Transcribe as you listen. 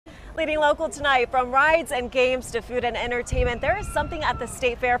Leading local tonight, from rides and games to food and entertainment, there is something at the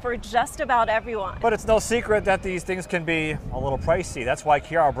State Fair for just about everyone. But it's no secret that these things can be a little pricey. That's why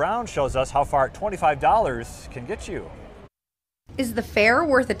Kiara Brown shows us how far $25 can get you. Is the fair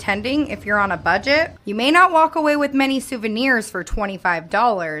worth attending if you're on a budget? You may not walk away with many souvenirs for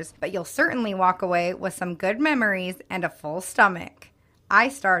 $25, but you'll certainly walk away with some good memories and a full stomach. I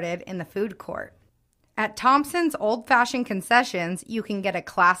started in the food court. At Thompson's Old-Fashioned Concessions, you can get a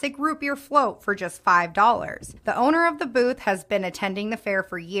classic root beer float for just $5. The owner of the booth has been attending the fair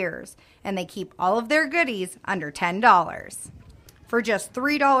for years, and they keep all of their goodies under $10. For just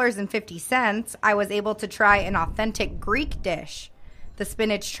 $3.50, I was able to try an authentic Greek dish. The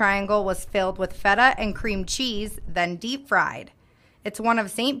spinach triangle was filled with feta and cream cheese, then deep fried. It's one of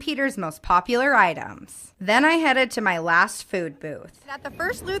St. Peter's most popular items. Then I headed to my last food booth. At the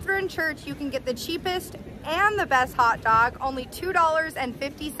First Lutheran Church, you can get the cheapest and the best hot dog, only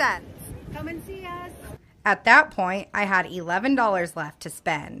 $2.50. Come and see us. At that point, I had $11 left to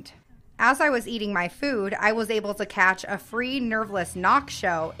spend. As I was eating my food, I was able to catch a free Nerveless Knock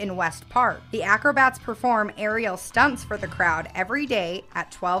show in West Park. The acrobats perform aerial stunts for the crowd every day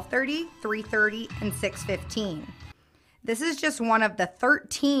at 12:30, 3:30, and 6:15. This is just one of the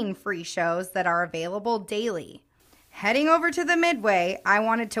 13 free shows that are available daily. Heading over to the Midway, I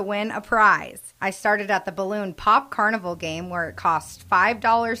wanted to win a prize. I started at the Balloon Pop Carnival game where it costs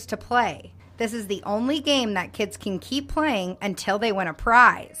 $5 to play. This is the only game that kids can keep playing until they win a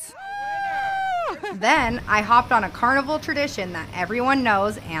prize. Then I hopped on a carnival tradition that everyone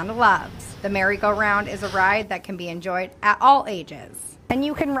knows and loves. The merry-go-round is a ride that can be enjoyed at all ages. And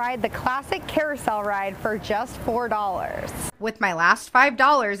you can ride the classic carousel ride for just $4. With my last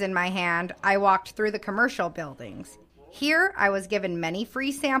 $5 in my hand, I walked through the commercial buildings. Here, I was given many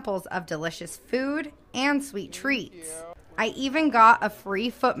free samples of delicious food and sweet treats. I even got a free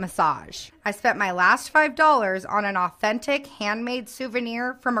foot massage. I spent my last $5 on an authentic handmade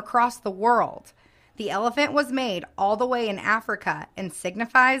souvenir from across the world. The elephant was made all the way in Africa and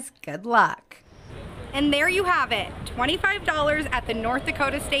signifies good luck. And there you have it, $25 at the North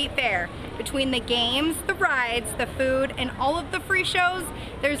Dakota State Fair. Between the games, the rides, the food, and all of the free shows,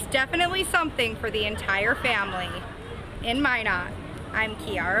 there's definitely something for the entire family. In Minot, I'm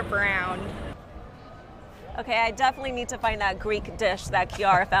Kiara Brown. Okay, I definitely need to find that Greek dish that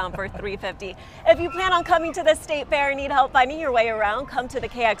Kiara found for $3.50. If you plan on coming to the State Fair and need help finding your way around, come to the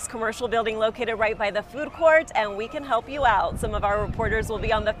KX Commercial Building located right by the food court and we can help you out. Some of our reporters will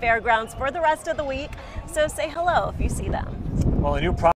be on the fairgrounds for the rest of the week, so say hello if you see them. Well, a new